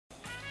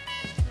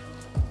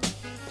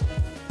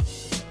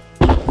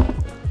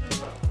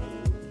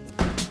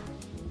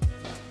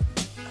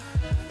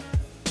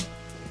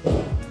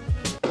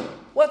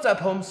up,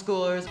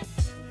 homeschoolers?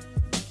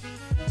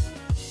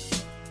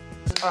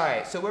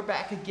 Alright, so we're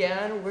back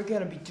again. We're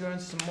gonna be doing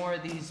some more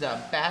of these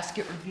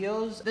basket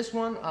reveals. This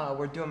one,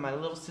 we're doing my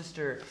little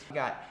sister. We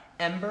got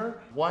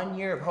Ember, 1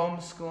 year of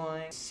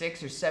homeschooling,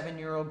 6 or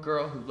 7-year-old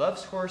girl who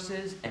loves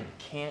horses and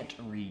can't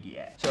read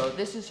yet. So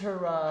this is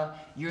her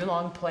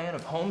year-long plan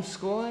of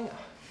homeschooling.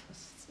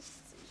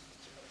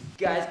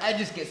 Guys, I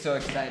just get so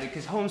excited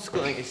because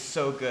homeschooling is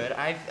so good.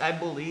 I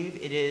believe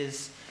it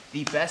is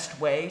the best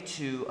way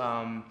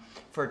to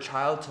for a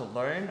child to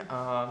learn.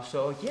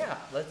 So yeah,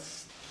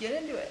 let's get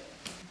into it.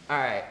 All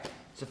right.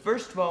 So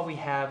first of all, we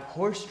have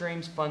Horse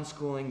Dreams Fun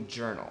Schooling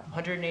Journal.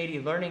 180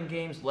 learning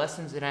games,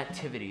 lessons, and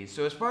activities.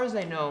 So as far as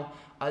I know,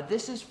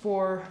 this is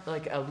for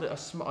like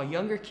a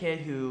younger kid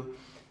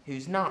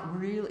who's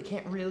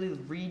can't really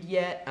read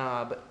yet,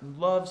 but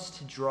loves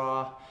to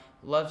draw.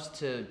 Loves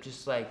to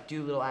just like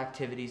do little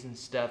activities and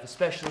stuff,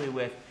 especially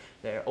with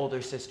their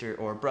older sister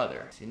or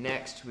brother. So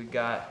next we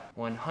got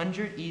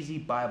 100 easy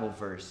Bible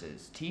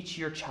verses. Teach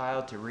your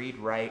child to read,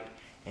 write,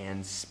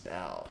 and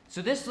spell.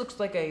 So this looks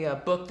like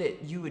a book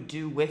that you would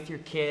do with your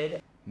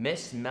kid.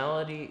 Miss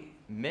Melody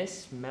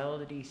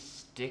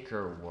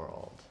Sticker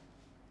World.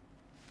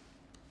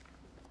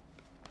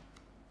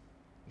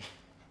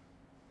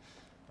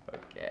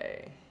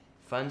 Okay.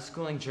 Fun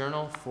Schooling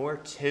Journal for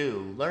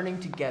 2, learning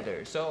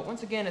together. So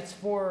once again, it's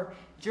for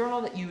journal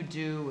that you would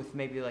do with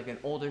maybe like an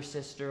older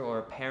sister or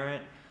a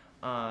parent.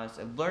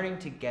 So learning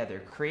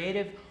together,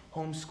 creative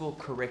homeschool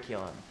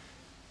curriculum.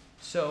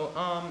 So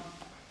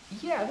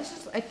yeah,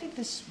 I think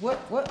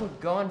what we're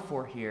going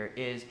for here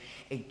is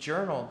a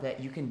journal that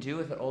you can do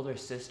with an older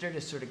sister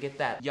to sort of get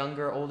that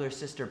older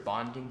sister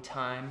bonding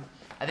time.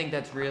 I think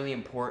that's really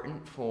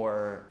important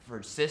for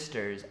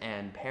sisters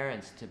and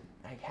parents to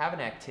like have an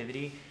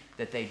activity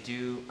that they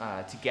do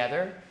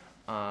together.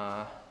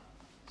 So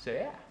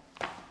yeah.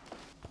 Let's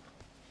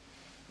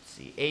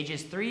see,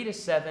 ages 3 to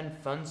 7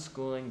 Fun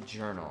Schooling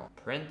Journal.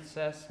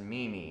 Princess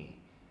Mimi,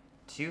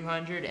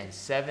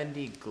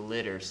 270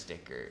 glitter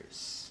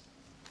stickers.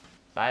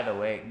 By the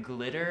way,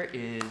 glitter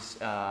is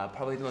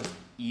probably the most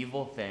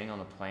evil thing on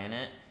the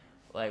planet.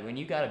 Like when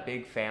you got a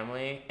big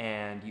family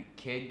and your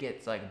kid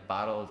gets like a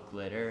bottle of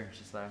glitter, it's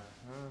just like,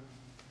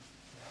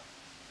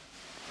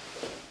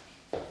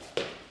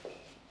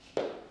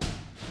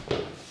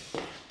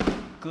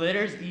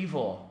 Glitter's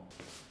evil.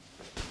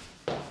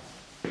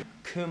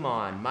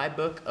 Kumon, My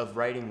Book of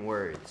Writing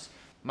Words.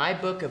 My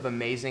Book of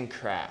Amazing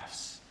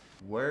Crafts.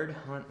 Word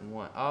Hunt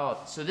 1. Oh,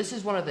 so this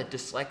is one of the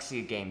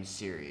dyslexia games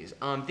series.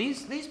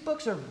 These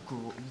books are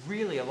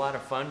really a lot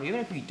of fun. Even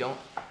if you don't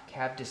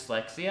have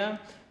dyslexia,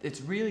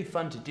 it's really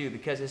fun to do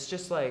because it's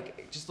just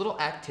little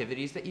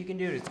activities that you can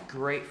do. It's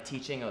great for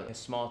teaching a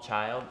small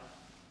child.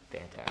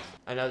 Fantastic.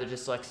 Another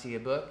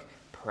dyslexia book.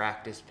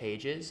 Practice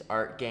pages,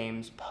 art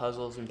games,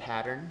 puzzles and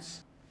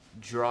patterns.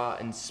 Draw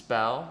and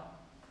spell,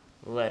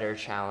 letter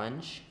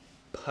challenge,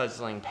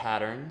 puzzling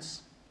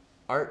patterns,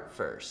 art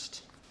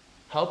first.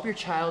 Help your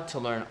child to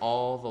learn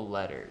all the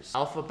letters.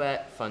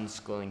 Alphabet Fun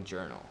Schooling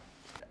Journal.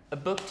 A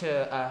book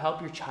to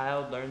help your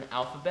child learn the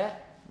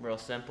alphabet. Real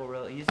simple,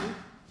 real easy.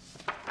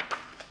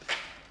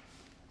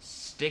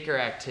 Sticker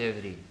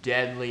activity,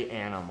 Deadly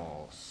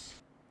Animals.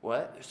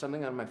 What? There's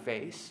something on my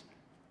face?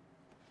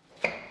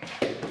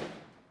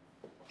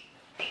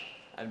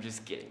 I'm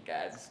just kidding,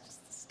 guys. It's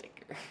just a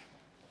sticker.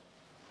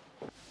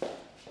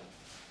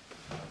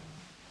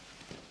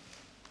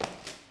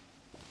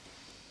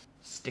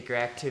 Sticker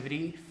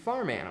activity,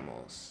 Farm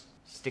Animals.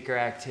 Sticker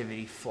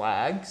activity,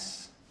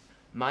 Flags.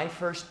 My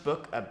First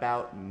Book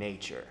About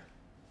Nature.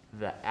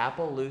 The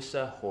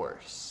Appaloosa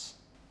Horse.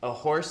 A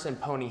Horse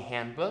and Pony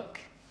Handbook.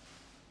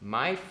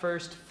 My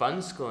First Fun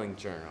Schooling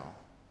Journal.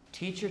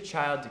 Teach your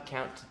child to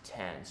count to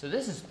 10. So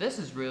this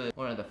is really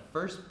one of the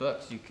first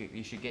books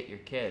you should get your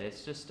kid.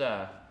 It's just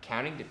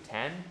counting to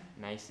 10,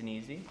 nice and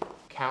easy.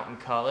 Count and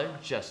Color,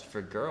 just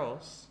for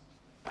girls.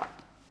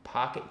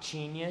 Pocket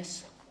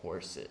Genius,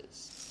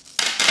 horses.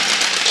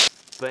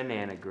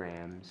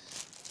 Bananagrams.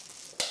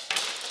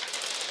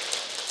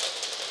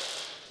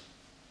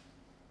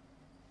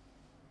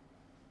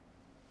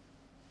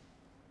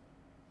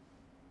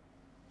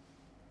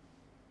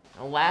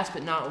 And last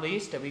but not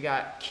least, we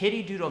got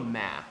Kitty Doodle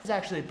Math. This is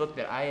actually a book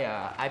that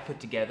I put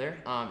together.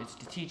 It's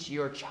to teach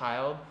your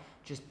child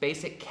just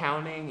basic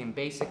counting and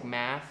basic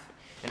math,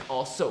 and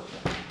also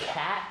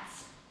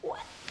cats. What?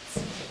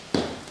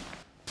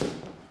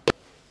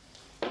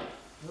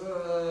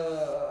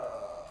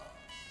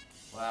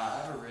 Wow,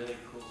 I have a really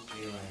cool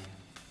feeling.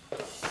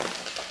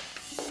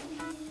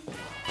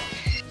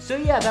 So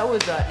yeah, that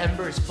was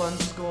Ember's Fun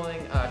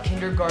Schooling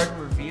kindergarten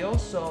reveal.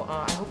 So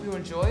I hope you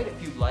enjoyed.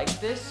 If you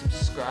liked this,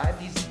 subscribe.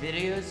 These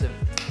videos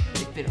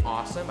they've been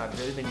awesome. I've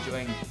really been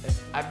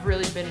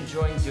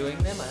enjoying doing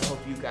them. I hope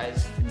you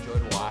guys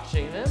enjoyed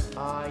watching them.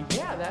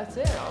 Yeah, that's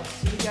it. I'll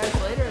see you guys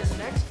later in the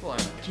next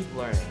one. Keep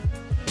learning.